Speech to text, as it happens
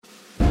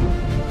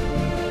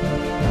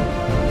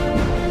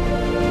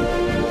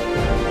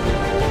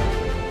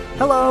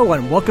Hello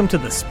and welcome to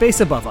The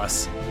Space Above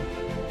Us,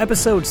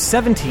 Episode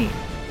 17,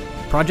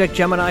 Project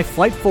Gemini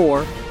Flight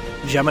 4,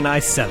 Gemini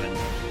VII.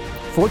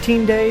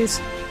 14 days,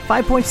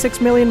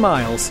 5.6 million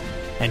miles,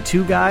 and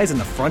 2 guys in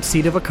the front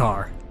seat of a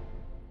car.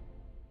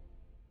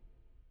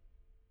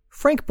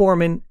 Frank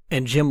Borman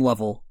and Jim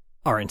Lovell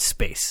are in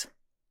space.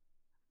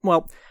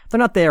 Well, they're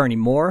not there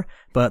anymore,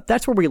 but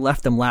that's where we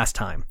left them last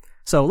time,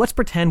 so let's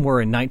pretend we're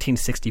in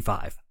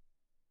 1965.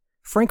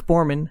 Frank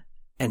Borman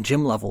and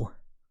Jim Lovell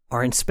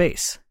are in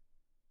space.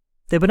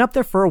 They've been up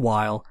there for a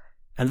while,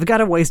 and they've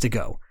got a ways to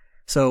go,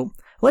 so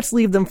let's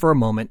leave them for a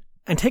moment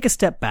and take a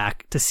step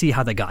back to see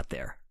how they got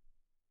there.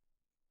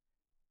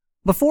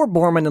 Before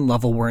Borman and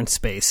Lovell were in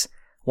space,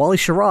 Wally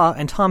Schirra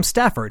and Tom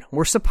Stafford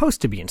were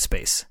supposed to be in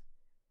space.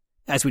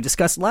 As we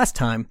discussed last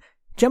time,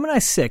 Gemini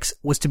VI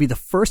was to be the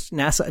first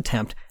NASA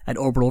attempt at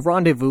orbital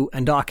rendezvous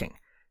and docking,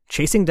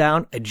 chasing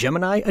down a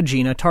Gemini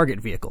Agena target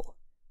vehicle.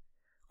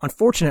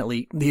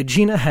 Unfortunately, the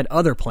Agena had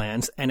other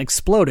plans and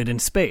exploded in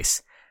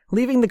space,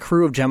 leaving the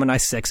crew of Gemini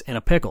VI in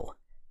a pickle.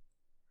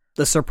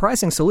 The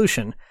surprising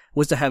solution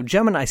was to have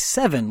Gemini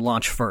VII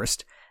launch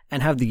first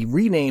and have the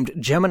renamed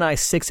Gemini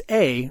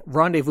 6A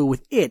rendezvous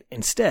with it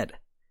instead.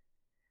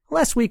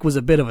 Last week was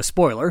a bit of a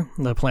spoiler,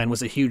 the plan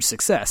was a huge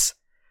success,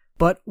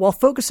 but while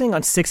focusing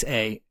on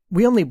 6A,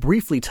 we only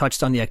briefly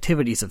touched on the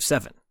activities of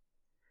 7.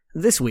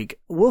 This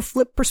week, we'll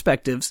flip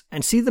perspectives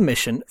and see the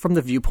mission from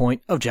the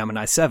viewpoint of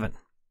Gemini 7.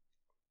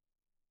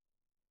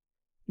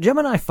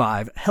 Gemini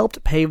 5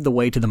 helped pave the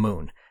way to the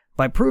moon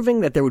by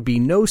proving that there would be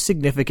no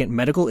significant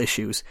medical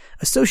issues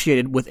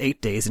associated with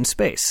 8 days in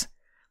space,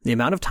 the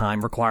amount of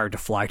time required to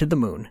fly to the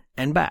moon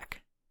and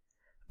back.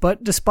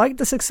 But despite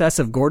the success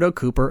of Gordo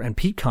Cooper and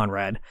Pete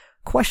Conrad,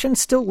 questions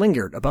still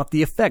lingered about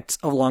the effects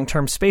of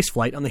long-term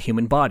spaceflight on the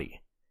human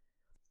body.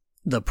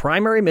 The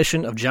primary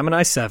mission of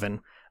Gemini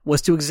 7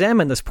 was to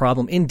examine this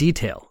problem in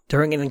detail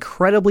during an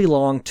incredibly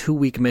long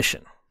 2-week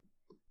mission.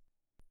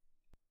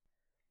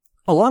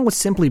 Along with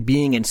simply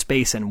being in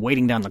space and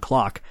waiting down the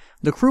clock,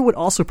 the crew would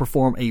also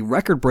perform a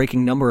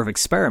record-breaking number of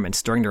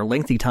experiments during their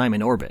lengthy time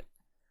in orbit.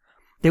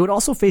 They would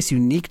also face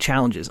unique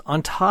challenges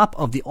on top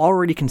of the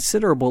already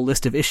considerable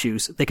list of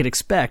issues they could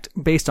expect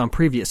based on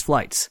previous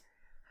flights.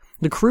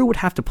 The crew would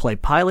have to play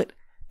pilot,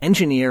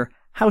 engineer,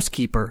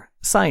 housekeeper,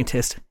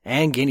 scientist,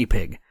 and guinea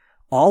pig,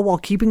 all while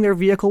keeping their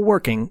vehicle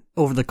working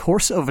over the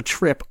course of a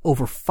trip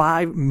over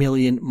 5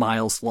 million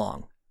miles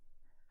long.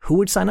 Who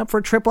would sign up for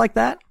a trip like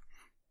that?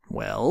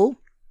 Well,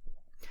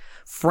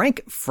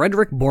 Frank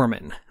Frederick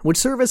Borman would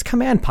serve as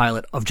command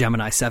pilot of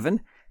Gemini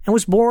 7 and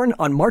was born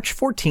on March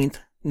 14th,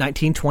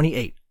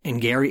 1928 in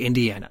Gary,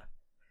 Indiana.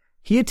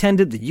 He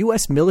attended the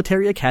U.S.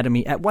 Military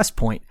Academy at West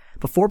Point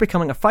before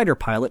becoming a fighter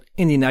pilot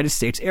in the United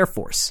States Air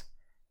Force.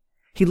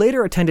 He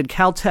later attended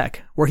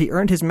Caltech, where he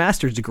earned his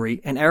master's degree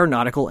in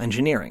aeronautical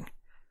engineering.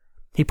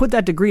 He put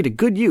that degree to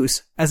good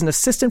use as an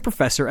assistant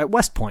professor at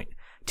West Point,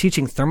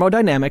 teaching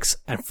thermodynamics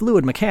and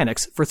fluid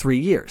mechanics for 3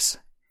 years.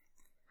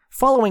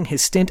 Following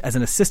his stint as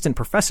an assistant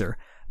professor,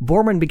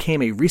 Borman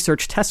became a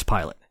research test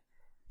pilot.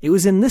 It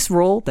was in this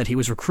role that he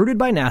was recruited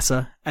by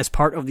NASA as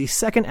part of the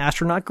second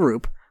astronaut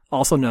group,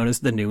 also known as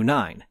the New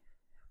 9.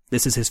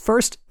 This is his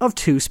first of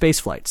 2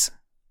 spaceflights.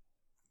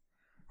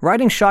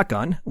 Riding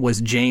shotgun was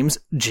James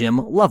Jim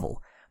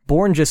Lovell,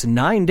 born just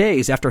 9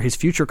 days after his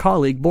future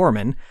colleague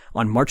Borman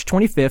on March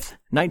 25,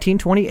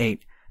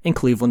 1928, in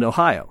Cleveland,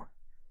 Ohio.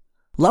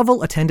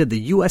 Lovell attended the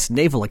U.S.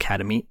 Naval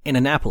Academy in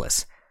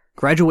Annapolis,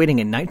 graduating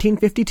in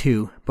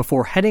 1952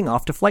 before heading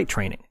off to flight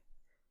training.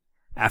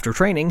 After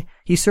training,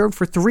 he served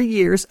for 3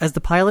 years as the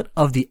pilot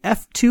of the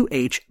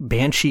F-2H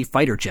Banshee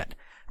fighter jet,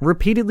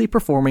 repeatedly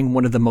performing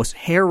one of the most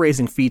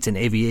hair-raising feats in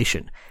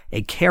aviation,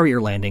 a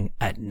carrier landing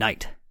at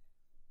night.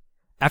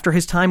 After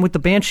his time with the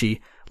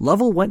Banshee,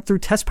 Lovell went through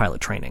test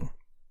pilot training.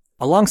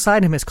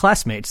 Alongside him, his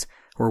classmates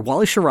were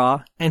Wally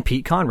Schirra and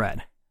Pete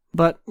Conrad,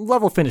 but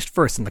Lovell finished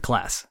first in the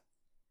class.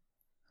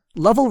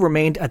 Lovell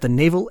remained at the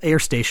Naval Air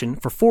Station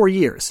for 4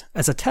 years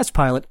as a test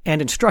pilot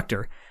and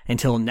instructor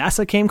until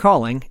NASA came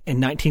calling in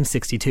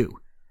 1962.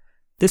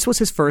 This was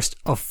his first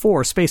of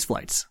 4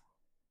 spaceflights.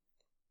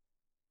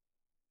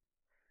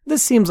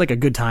 This seems like a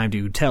good time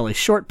to tell a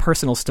short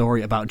personal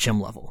story about Jim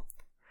Lovell.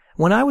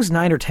 When I was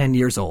 9 or 10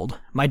 years old,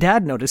 my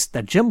dad noticed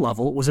that Jim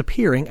Lovell was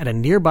appearing at a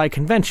nearby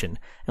convention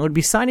and would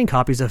be signing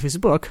copies of his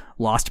book,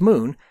 Lost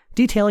Moon,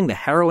 detailing the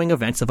harrowing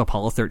events of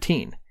Apollo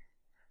 13.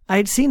 I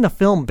had seen the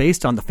film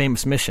based on the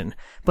famous mission,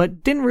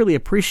 but didn't really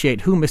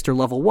appreciate who Mr.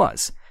 Lovell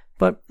was,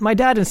 but my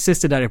dad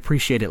insisted I'd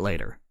appreciate it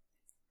later.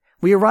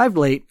 We arrived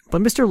late,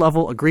 but Mr.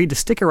 Lovell agreed to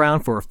stick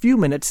around for a few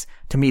minutes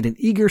to meet an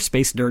eager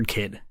space nerd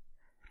kid.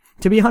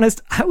 To be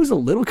honest, I was a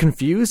little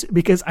confused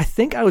because I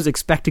think I was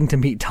expecting to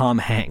meet Tom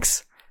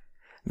Hanks.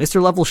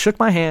 Mr. Lovell shook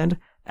my hand,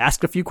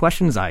 asked a few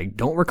questions I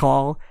don't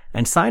recall,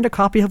 and signed a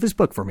copy of his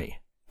book for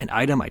me, an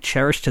item I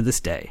cherish to this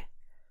day.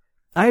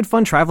 I had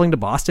fun traveling to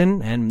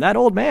Boston, and that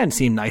old man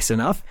seemed nice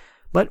enough,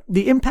 but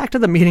the impact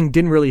of the meeting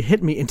didn't really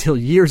hit me until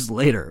years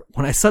later,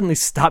 when I suddenly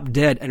stopped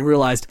dead and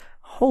realized,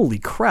 holy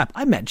crap,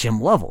 I met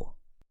Jim Lovell.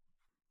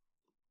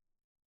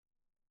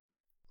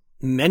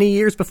 Many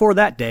years before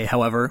that day,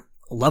 however,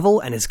 Lovell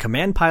and his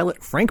command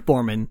pilot Frank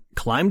Borman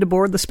climbed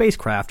aboard the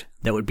spacecraft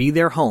that would be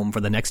their home for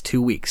the next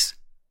 2 weeks.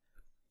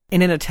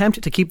 In an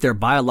attempt to keep their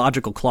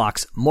biological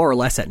clocks more or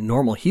less at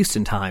normal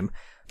Houston time,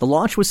 the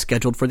launch was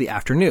scheduled for the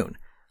afternoon,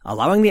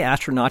 allowing the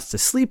astronauts to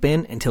sleep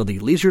in until the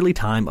leisurely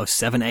time of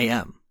 7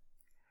 a.m.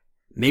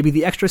 Maybe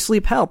the extra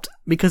sleep helped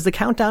because the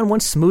countdown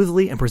went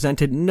smoothly and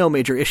presented no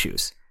major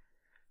issues.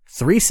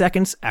 3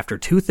 seconds after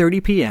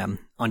 2:30 p.m.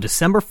 on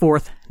December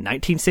 4th,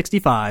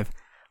 1965,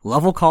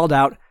 Lovell called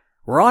out,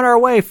 "We're on our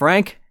way,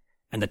 Frank,"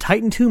 and the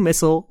Titan II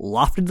missile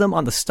lofted them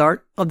on the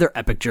start of their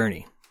epic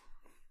journey.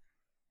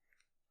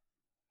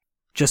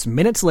 Just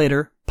minutes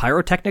later,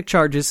 pyrotechnic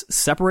charges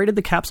separated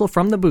the capsule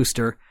from the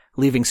booster,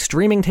 leaving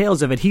streaming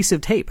tails of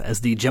adhesive tape as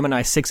the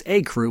Gemini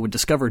 6A crew would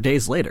discover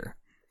days later.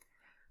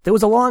 There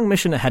was a long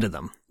mission ahead of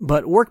them,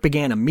 but work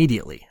began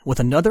immediately with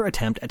another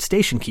attempt at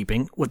station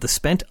keeping with the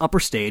spent upper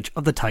stage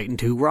of the Titan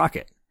II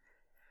rocket.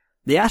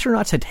 The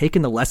astronauts had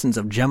taken the lessons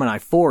of Gemini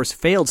 4's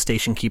failed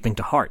station keeping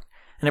to heart,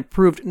 and it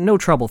proved no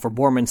trouble for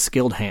Borman's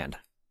skilled hand.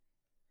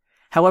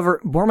 However,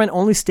 Borman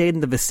only stayed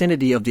in the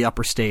vicinity of the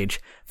upper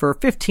stage for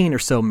 15 or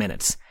so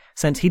minutes,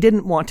 since he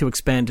didn't want to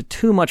expend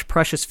too much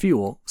precious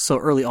fuel so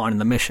early on in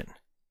the mission.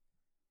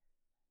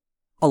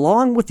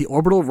 Along with the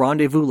orbital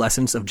rendezvous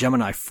lessons of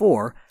Gemini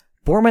 4,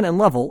 Borman and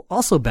Lovell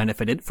also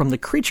benefited from the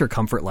creature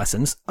comfort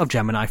lessons of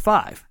Gemini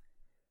 5.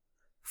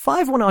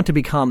 5 went on to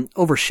become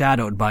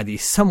overshadowed by the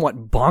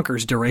somewhat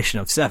bonkers duration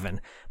of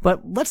 7,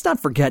 but let's not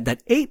forget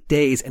that 8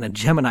 days in a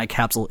Gemini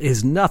capsule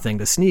is nothing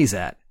to sneeze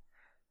at.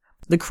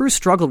 The crew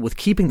struggled with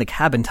keeping the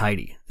cabin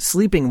tidy,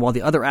 sleeping while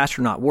the other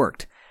astronaut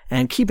worked,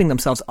 and keeping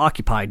themselves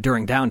occupied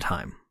during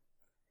downtime.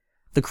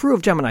 The crew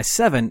of Gemini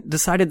 7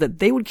 decided that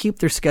they would keep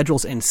their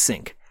schedules in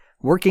sync,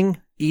 working,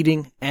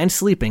 eating, and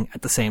sleeping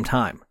at the same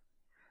time.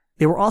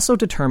 They were also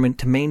determined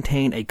to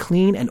maintain a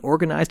clean and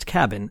organized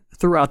cabin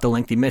throughout the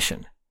lengthy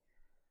mission.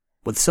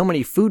 With so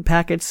many food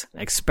packets,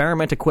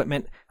 experiment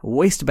equipment,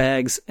 waste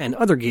bags, and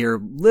other gear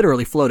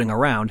literally floating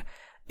around,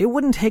 it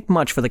wouldn't take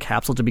much for the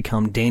capsule to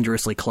become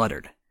dangerously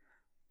cluttered.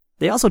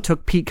 They also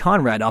took Pete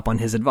Conrad up on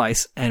his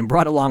advice and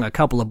brought along a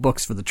couple of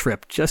books for the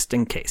trip just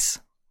in case.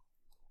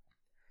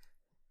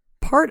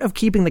 Part of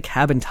keeping the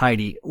cabin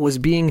tidy was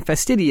being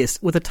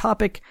fastidious with a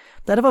topic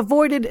that I've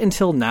avoided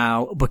until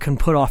now but can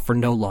put off for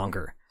no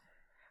longer.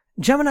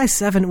 Gemini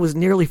 7 was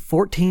nearly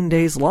 14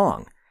 days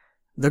long.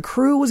 The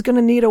crew was going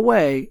to need a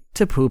way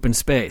to poop in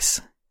space.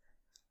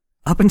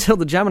 Up until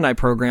the Gemini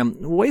program,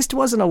 waste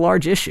wasn't a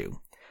large issue.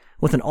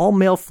 With an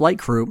all-male flight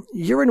crew,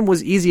 urine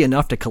was easy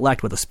enough to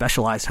collect with a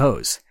specialized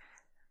hose.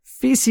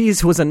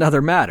 Feces was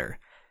another matter.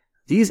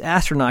 These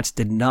astronauts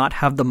did not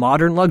have the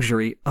modern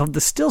luxury of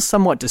the still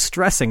somewhat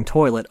distressing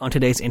toilet on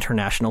today's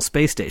International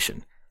Space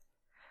Station.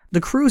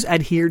 The crews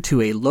adhered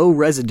to a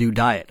low-residue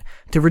diet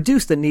to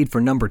reduce the need for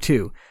number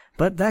 2,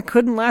 but that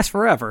couldn't last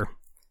forever.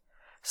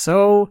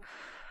 So,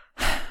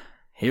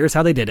 here's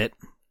how they did it.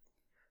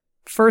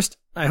 First,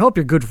 I hope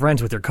you're good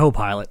friends with your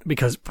co-pilot,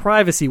 because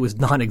privacy was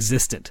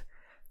non-existent.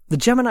 The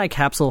Gemini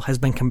capsule has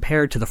been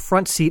compared to the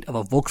front seat of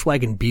a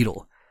Volkswagen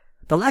Beetle.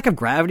 The lack of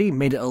gravity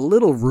made it a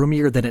little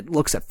roomier than it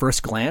looks at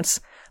first glance,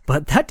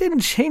 but that didn't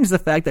change the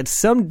fact that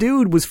some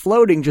dude was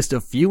floating just a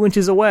few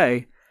inches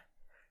away.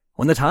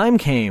 When the time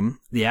came,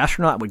 the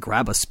astronaut would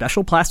grab a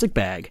special plastic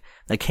bag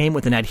that came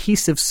with an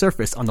adhesive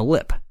surface on the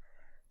lip.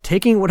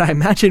 Taking what I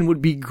imagine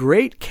would be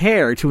great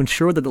care to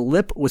ensure that the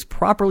lip was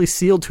properly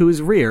sealed to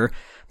his rear,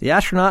 the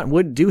astronaut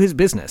would do his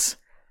business.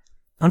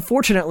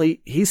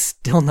 Unfortunately, he's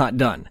still not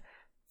done.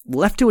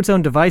 Left to its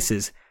own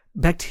devices,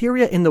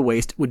 bacteria in the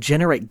waste would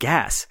generate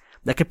gas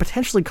that could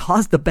potentially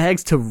cause the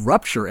bags to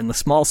rupture in the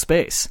small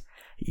space.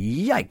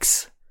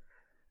 Yikes!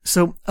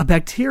 So, a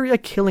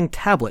bacteria-killing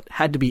tablet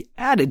had to be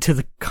added to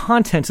the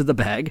contents of the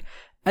bag,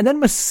 and then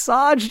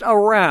massaged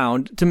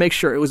around to make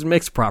sure it was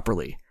mixed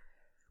properly.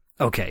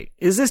 Okay,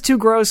 is this too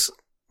gross?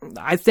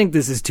 I think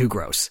this is too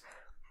gross.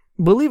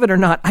 Believe it or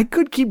not, I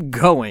could keep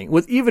going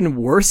with even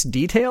worse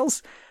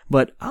details,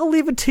 but I'll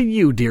leave it to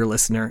you, dear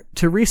listener,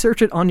 to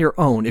research it on your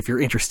own if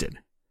you're interested.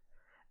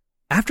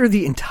 After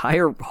the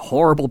entire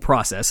horrible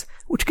process,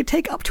 which could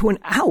take up to an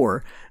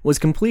hour, was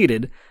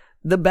completed,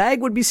 the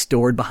bag would be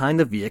stored behind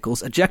the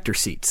vehicle's ejector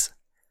seats.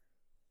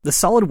 The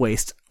solid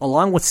waste,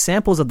 along with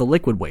samples of the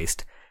liquid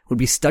waste, would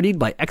be studied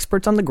by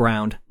experts on the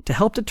ground to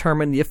help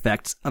determine the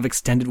effects of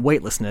extended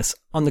weightlessness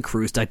on the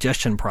crew's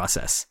digestion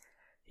process.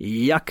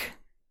 Yuck.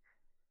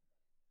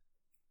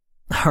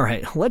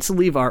 Alright, let's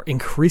leave our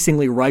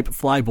increasingly ripe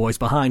flyboys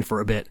behind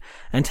for a bit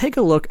and take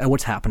a look at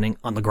what's happening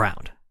on the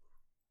ground.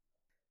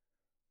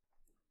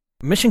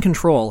 Mission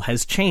control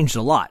has changed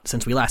a lot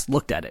since we last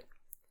looked at it.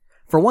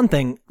 For one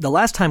thing, the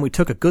last time we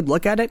took a good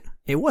look at it,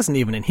 it wasn't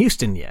even in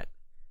Houston yet.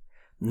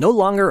 No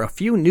longer a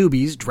few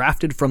newbies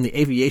drafted from the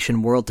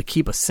aviation world to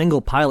keep a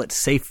single pilot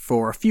safe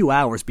for a few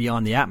hours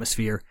beyond the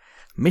atmosphere,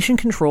 mission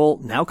control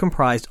now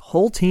comprised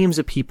whole teams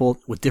of people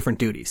with different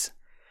duties.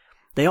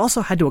 They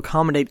also had to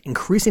accommodate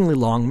increasingly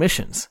long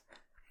missions.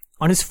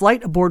 On his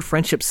flight aboard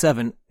Friendship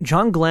 7,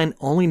 John Glenn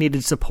only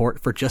needed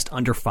support for just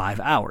under 5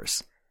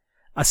 hours.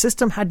 a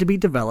system had to be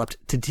developed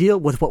to deal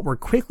with what were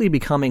quickly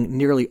becoming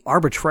nearly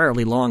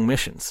arbitrarily long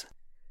missions.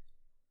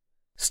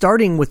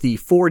 Starting with the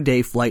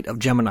 4-day flight of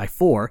Gemini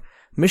 4,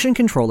 mission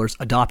controllers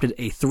adopted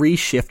a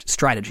 3-shift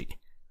strategy.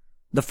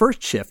 The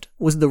first shift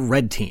was the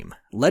Red Team,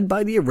 led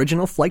by the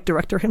original flight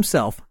director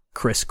himself,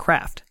 Chris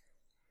Kraft.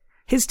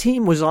 His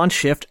team was on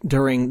shift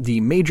during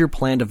the major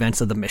planned events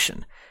of the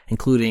mission,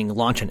 including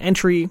launch and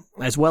entry,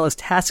 as well as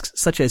tasks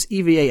such as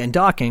EVA and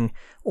docking,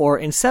 or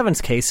in 7's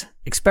case,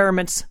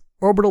 experiments,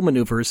 orbital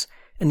maneuvers,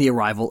 and the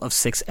arrival of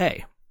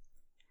 6A.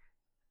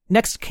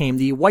 Next came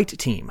the White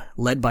Team,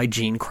 led by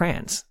Gene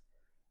Kranz.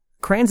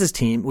 Kranz's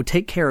team would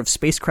take care of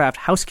spacecraft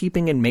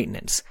housekeeping and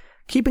maintenance,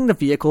 keeping the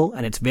vehicle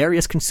and its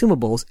various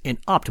consumables in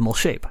optimal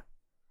shape.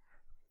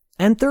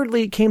 And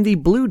thirdly came the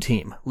Blue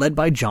Team, led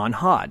by John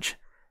Hodge.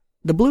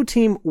 The Blue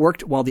Team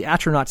worked while the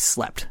astronauts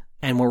slept,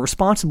 and were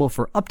responsible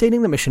for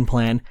updating the mission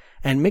plan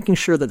and making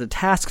sure that the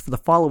tasks for the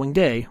following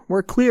day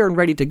were clear and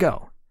ready to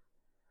go.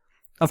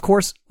 Of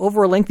course,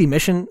 over a lengthy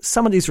mission,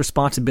 some of these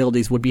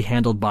responsibilities would be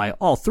handled by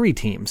all 3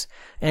 teams,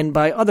 and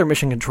by other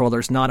mission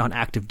controllers not on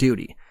active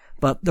duty,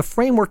 but the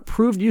framework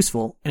proved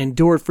useful and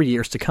endured for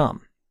years to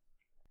come.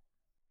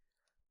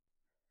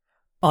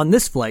 On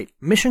this flight,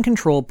 mission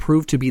control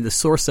proved to be the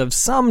source of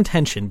some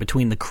tension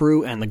between the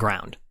crew and the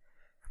ground.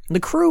 The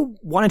crew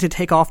wanted to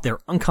take off their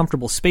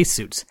uncomfortable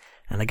spacesuits,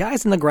 and the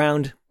guys on the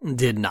ground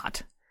did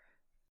not.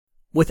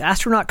 With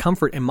astronaut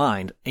comfort in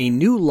mind, a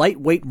new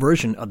lightweight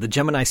version of the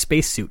Gemini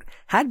spacesuit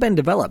had been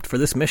developed for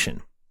this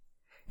mission.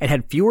 It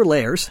had fewer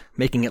layers,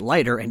 making it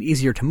lighter and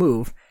easier to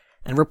move,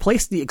 and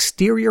replaced the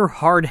exterior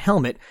hard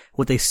helmet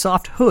with a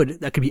soft hood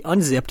that could be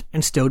unzipped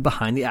and stowed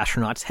behind the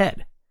astronaut's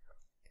head.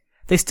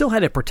 They still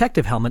had a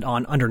protective helmet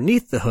on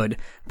underneath the hood,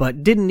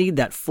 but didn't need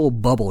that full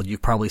bubble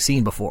you've probably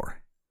seen before.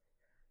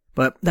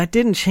 But that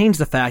didn't change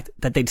the fact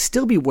that they'd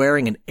still be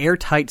wearing an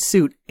airtight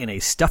suit in a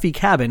stuffy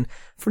cabin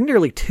for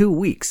nearly 2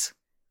 weeks.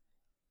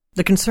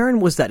 The concern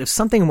was that if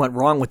something went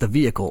wrong with the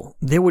vehicle,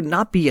 there would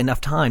not be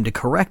enough time to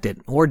correct it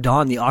or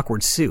don the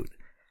awkward suit.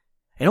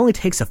 It only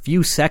takes a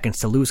few seconds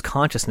to lose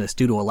consciousness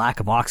due to a lack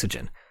of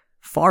oxygen,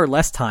 far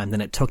less time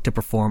than it took to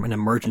perform an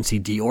emergency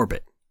deorbit.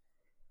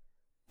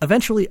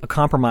 Eventually, a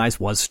compromise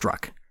was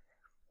struck.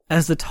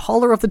 As the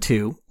taller of the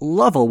two,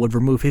 Lovell would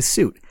remove his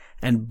suit,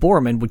 and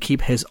Borman would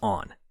keep his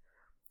on.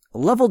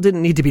 Lovell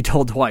didn't need to be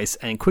told twice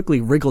and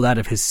quickly wriggled out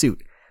of his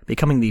suit,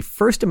 becoming the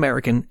first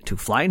American to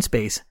fly in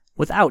space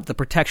without the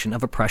protection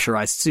of a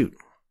pressurized suit.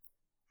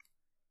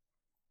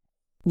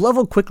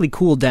 Lovell quickly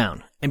cooled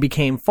down and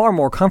became far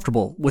more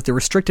comfortable with the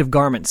restrictive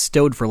garments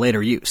stowed for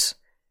later use.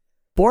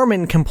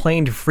 Borman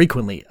complained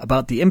frequently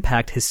about the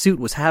impact his suit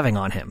was having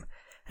on him,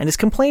 and his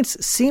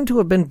complaints seemed to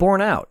have been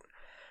borne out.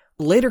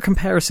 Later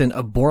comparison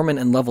of Borman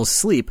and Lovell's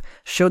sleep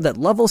showed that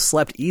Lovell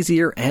slept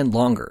easier and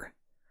longer.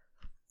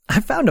 I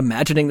found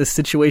imagining this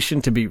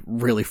situation to be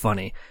really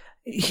funny.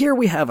 Here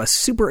we have a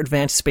super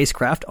advanced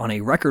spacecraft on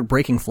a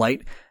record-breaking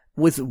flight,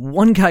 with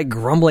one guy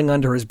grumbling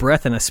under his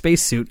breath in a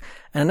spacesuit,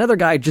 and another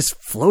guy just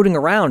floating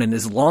around in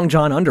his long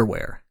john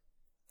underwear.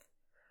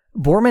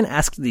 Borman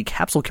asked the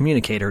capsule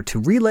communicator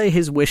to relay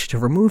his wish to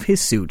remove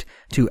his suit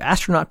to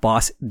astronaut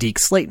boss Deke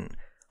Slayton,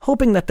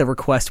 hoping that the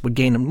request would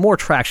gain more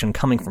traction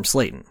coming from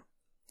Slayton.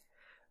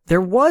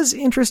 There was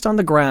interest on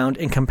the ground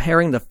in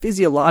comparing the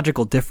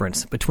physiological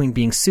difference between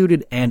being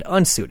suited and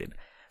unsuited,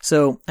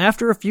 so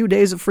after a few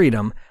days of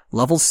freedom,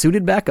 Lovell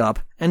suited back up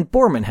and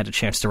Borman had a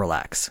chance to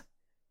relax.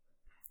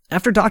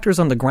 After doctors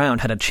on the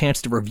ground had a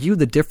chance to review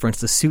the difference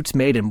the suits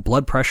made in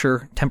blood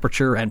pressure,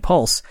 temperature, and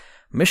pulse,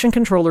 mission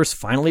controllers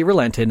finally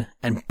relented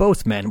and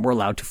both men were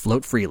allowed to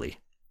float freely.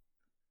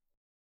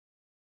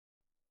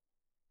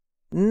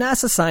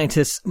 NASA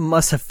scientists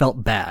must have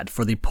felt bad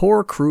for the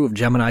poor crew of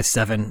Gemini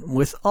 7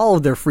 with all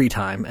of their free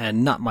time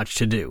and not much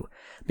to do,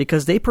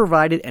 because they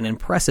provided an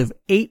impressive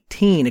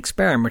 18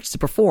 experiments to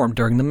perform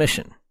during the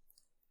mission.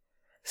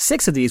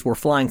 6 of these were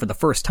flying for the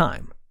first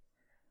time.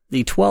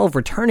 The 12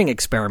 returning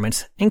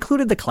experiments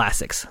included the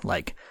classics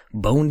like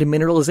bone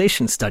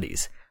demineralization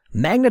studies,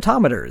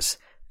 magnetometers,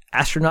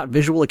 astronaut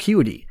visual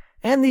acuity,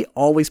 and the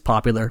always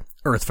popular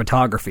Earth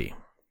photography.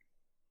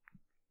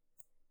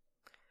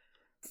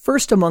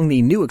 First among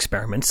the new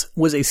experiments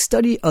was a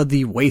study of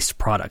the waste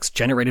products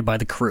generated by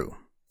the crew.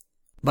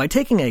 By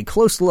taking a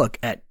close look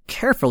at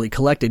carefully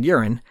collected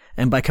urine,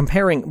 and by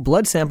comparing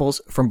blood samples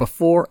from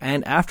before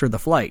and after the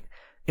flight,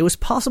 it was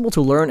possible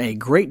to learn a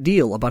great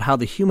deal about how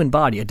the human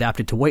body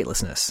adapted to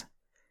weightlessness.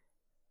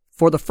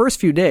 For the first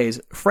few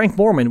days, Frank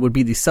Borman would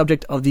be the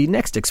subject of the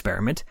next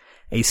experiment,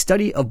 a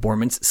study of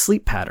Borman's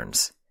sleep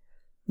patterns.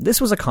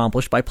 This was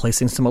accomplished by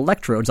placing some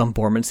electrodes on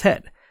Borman's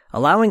head,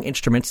 allowing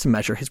instruments to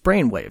measure his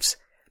brain waves,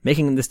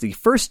 making this the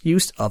first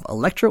use of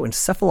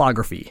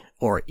electroencephalography,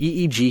 or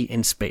EEG,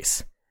 in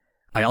space.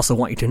 I also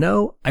want you to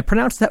know I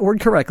pronounced that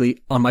word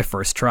correctly on my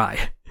first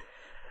try.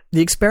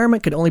 The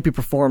experiment could only be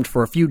performed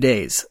for a few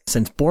days,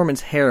 since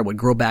Borman's hair would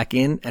grow back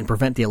in and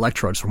prevent the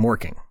electrodes from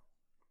working.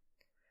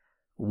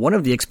 One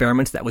of the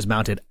experiments that was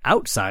mounted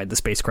outside the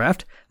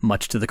spacecraft,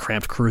 much to the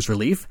cramped crew's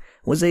relief,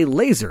 was a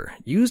laser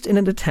used in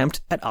an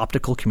attempt at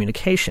optical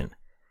communication.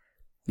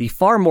 The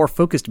far more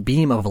focused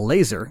beam of a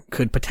laser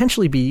could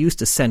potentially be used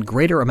to send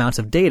greater amounts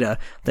of data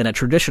than a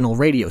traditional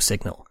radio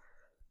signal.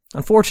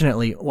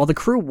 Unfortunately, while the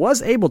crew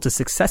was able to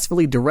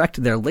successfully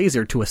direct their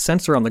laser to a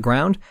sensor on the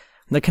ground,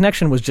 the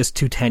connection was just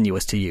too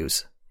tenuous to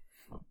use.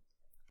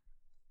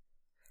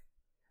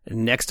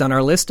 Next on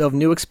our list of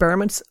new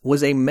experiments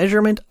was a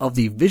measurement of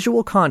the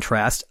visual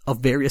contrast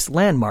of various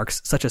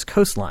landmarks such as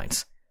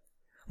coastlines.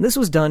 This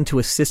was done to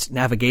assist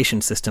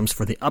navigation systems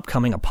for the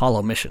upcoming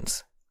Apollo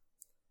missions.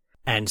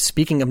 And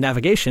speaking of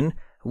navigation,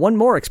 one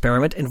more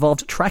experiment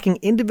involved tracking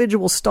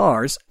individual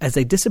stars as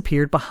they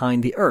disappeared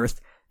behind the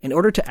Earth in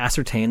order to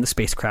ascertain the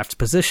spacecraft's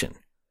position.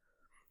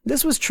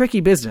 This was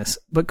tricky business,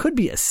 but could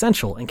be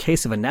essential in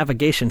case of a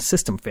navigation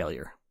system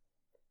failure.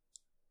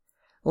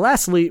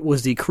 Lastly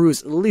was the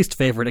crew's least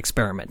favorite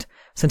experiment,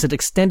 since it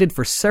extended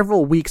for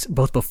several weeks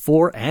both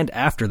before and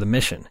after the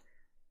mission.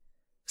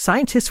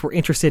 Scientists were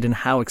interested in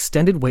how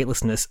extended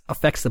weightlessness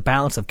affects the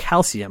balance of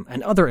calcium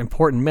and other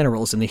important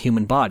minerals in the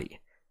human body.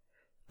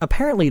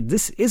 Apparently,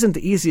 this isn't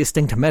the easiest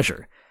thing to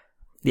measure.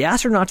 The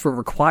astronauts were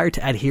required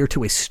to adhere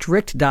to a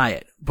strict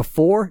diet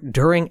before,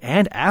 during,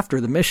 and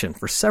after the mission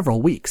for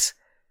several weeks.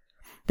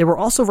 They were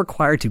also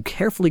required to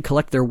carefully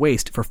collect their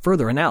waste for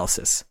further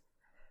analysis.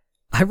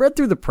 I read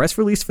through the press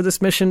release for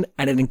this mission,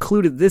 and it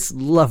included this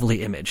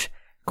lovely image.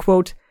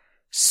 Quote,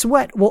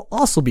 "Sweat will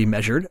also be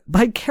measured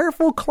by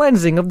careful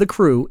cleansing of the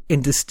crew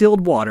in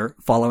distilled water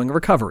following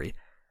recovery.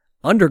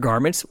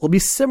 Undergarments will be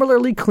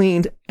similarly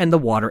cleaned and the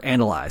water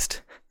analyzed."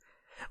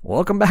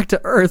 Welcome back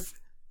to Earth.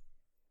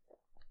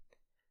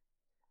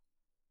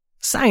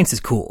 Science is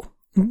cool,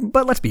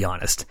 but let's be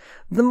honest.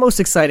 The most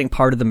exciting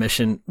part of the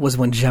mission was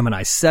when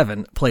Gemini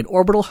VII played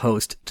orbital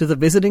host to the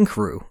visiting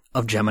crew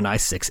of Gemini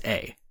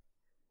 6A.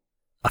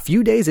 A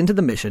few days into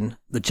the mission,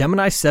 the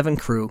Gemini 7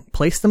 crew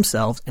placed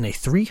themselves in a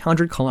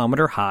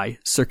 300-kilometer-high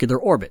circular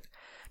orbit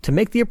to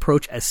make the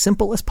approach as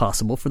simple as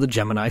possible for the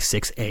Gemini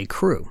 6A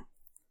crew.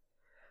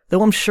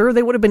 Though I'm sure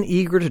they would have been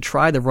eager to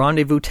try the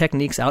rendezvous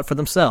techniques out for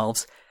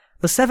themselves,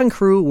 the 7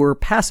 crew were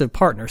passive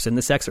partners in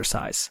this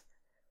exercise.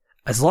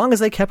 As long as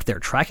they kept their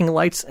tracking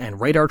lights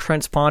and radar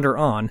transponder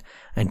on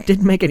and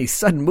didn't make any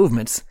sudden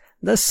movements,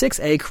 the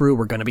 6A crew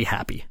were going to be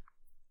happy.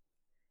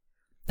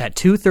 At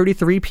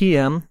 2:33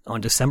 p.m. on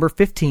December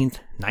 15,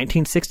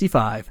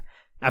 1965,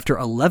 after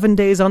 11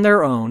 days on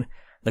their own,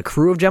 the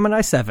crew of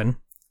Gemini 7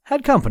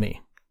 had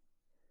company.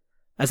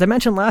 As I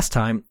mentioned last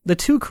time, the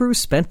two crews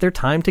spent their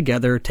time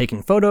together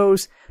taking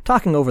photos,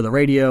 talking over the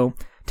radio,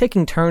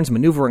 taking turns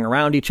maneuvering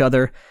around each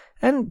other,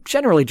 and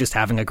generally just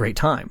having a great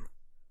time.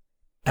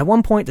 At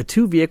one point, the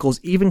two vehicles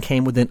even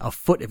came within a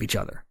foot of each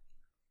other.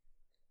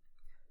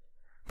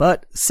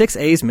 But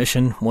 6A's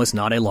mission was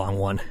not a long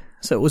one,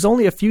 so it was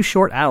only a few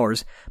short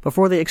hours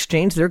before they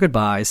exchanged their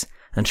goodbyes,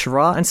 and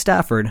Schirra and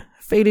Stafford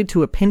faded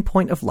to a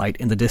pinpoint of light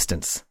in the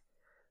distance.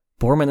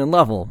 Borman and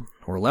Lovell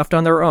were left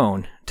on their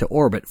own to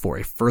orbit for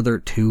a further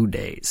 2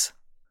 days.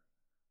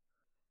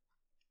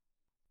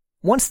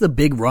 Once the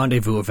big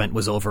rendezvous event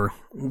was over,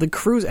 the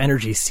crew's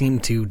energy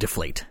seemed to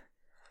deflate.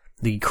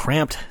 The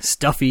cramped,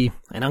 stuffy,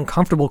 and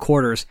uncomfortable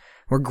quarters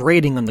were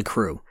grating on the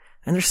crew,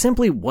 and there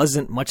simply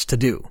wasn't much to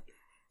do.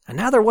 And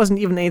now there wasn't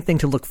even anything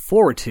to look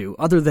forward to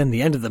other than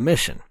the end of the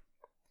mission.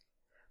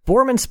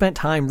 Borman spent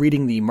time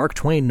reading the Mark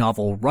Twain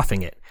novel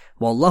Roughing It,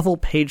 while Lovell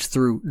paged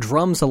through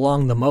Drums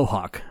Along the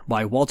Mohawk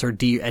by Walter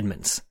D.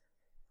 Edmonds.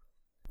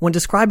 When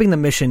describing the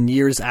mission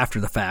years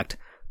after the fact,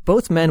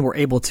 both men were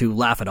able to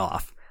laugh it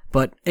off,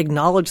 but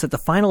acknowledged that the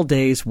final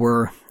days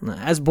were,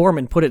 as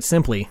Borman put it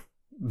simply,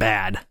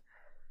 bad.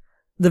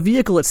 The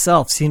vehicle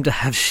itself seemed to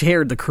have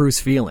shared the crew's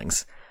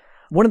feelings.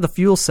 One of the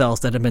fuel cells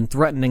that had been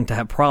threatening to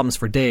have problems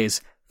for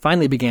days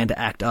finally began to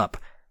act up,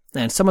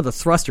 and some of the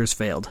thrusters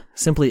failed,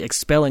 simply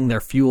expelling their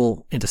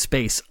fuel into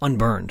space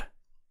unburned.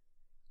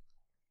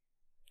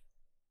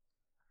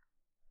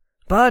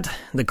 But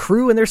the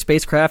crew and their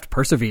spacecraft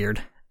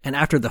persevered, and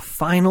after the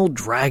final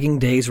dragging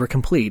days were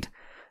complete,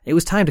 it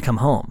was time to come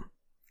home.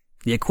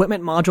 The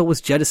equipment module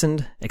was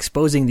jettisoned,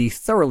 exposing the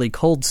thoroughly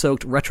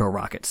cold-soaked retro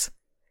rockets.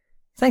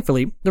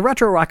 Thankfully, the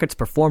retro rockets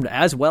performed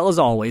as well as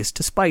always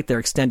despite their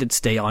extended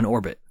stay on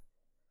orbit.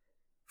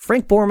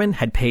 Frank Borman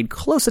had paid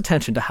close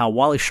attention to how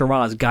Wally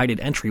Schirra's guided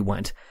entry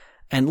went,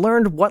 and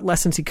learned what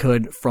lessons he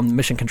could from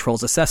Mission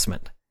Control's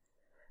assessment.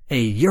 A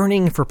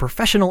yearning for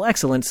professional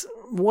excellence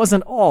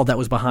wasn't all that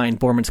was behind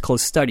Borman's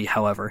close study,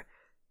 however.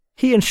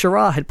 He and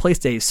Schirra had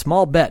placed a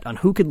small bet on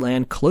who could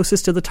land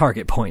closest to the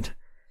target point.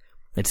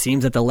 It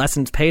seems that the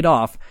lessons paid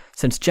off,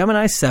 since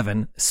Gemini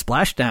 7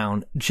 splashed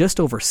down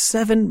just over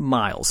 7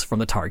 miles from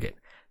the target,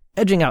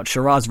 edging out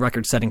Schirra's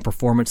record-setting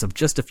performance of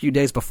just a few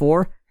days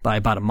before by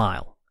about a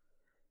mile.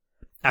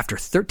 After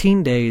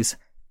 13 days,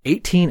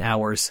 18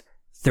 hours,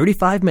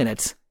 35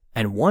 minutes,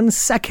 and 1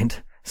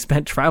 second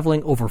spent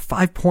traveling over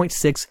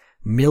 5.6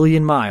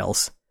 million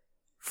miles,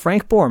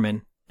 Frank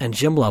Borman and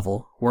Jim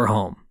Lovell were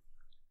home.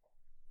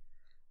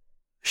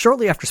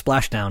 Shortly after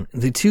splashdown,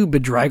 the two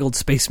bedraggled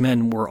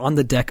spacemen were on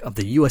the deck of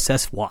the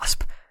USS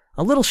Wasp,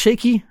 a little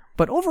shaky,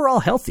 but overall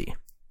healthy,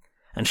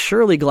 and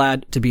surely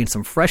glad to be in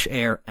some fresh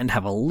air and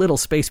have a little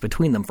space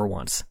between them for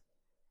once.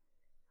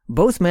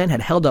 Both men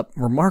had held up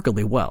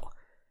remarkably well.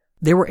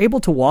 They were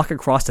able to walk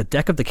across the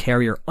deck of the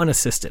carrier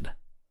unassisted,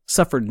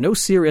 suffered no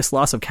serious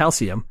loss of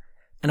calcium,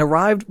 and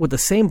arrived with the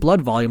same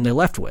blood volume they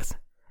left with.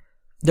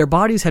 Their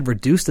bodies had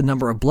reduced the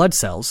number of blood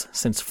cells,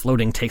 since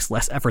floating takes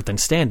less effort than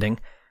standing,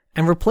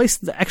 and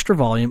replaced the extra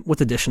volume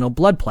with additional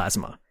blood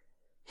plasma.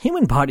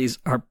 Human bodies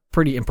are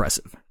pretty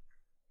impressive.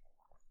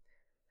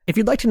 If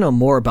you'd like to know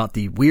more about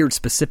the weird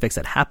specifics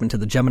that happened to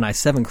the Gemini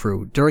VII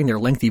crew during their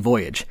lengthy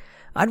voyage,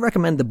 I'd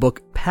recommend the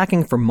book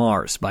Packing for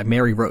Mars by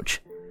Mary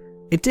Roach.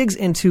 It digs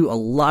into a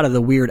lot of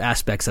the weird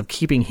aspects of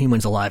keeping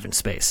humans alive in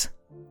space.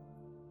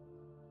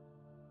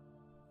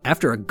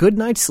 After a good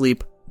night's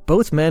sleep,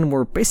 both men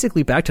were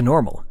basically back to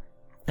normal.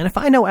 And if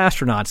I know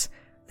astronauts,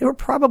 they were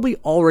probably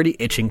already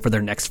itching for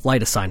their next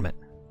flight assignment.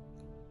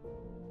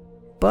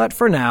 But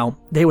for now,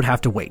 they would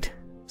have to wait,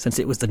 since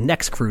it was the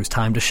next crew's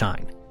time to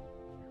shine.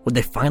 Would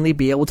they finally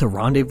be able to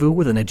rendezvous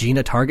with an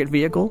Agena target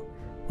vehicle?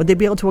 Would they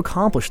be able to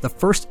accomplish the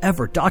first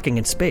ever docking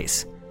in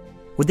space?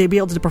 Would they be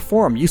able to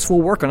perform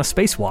useful work on a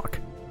spacewalk?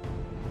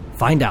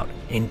 Find out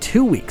in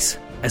 2 weeks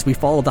as we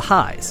follow the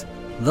highs,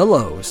 the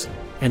lows,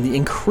 and the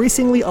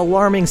increasingly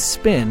alarming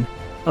spin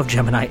of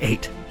Gemini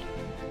 8.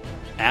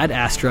 Ad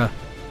Astra,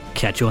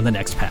 catch you on the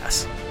next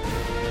pass.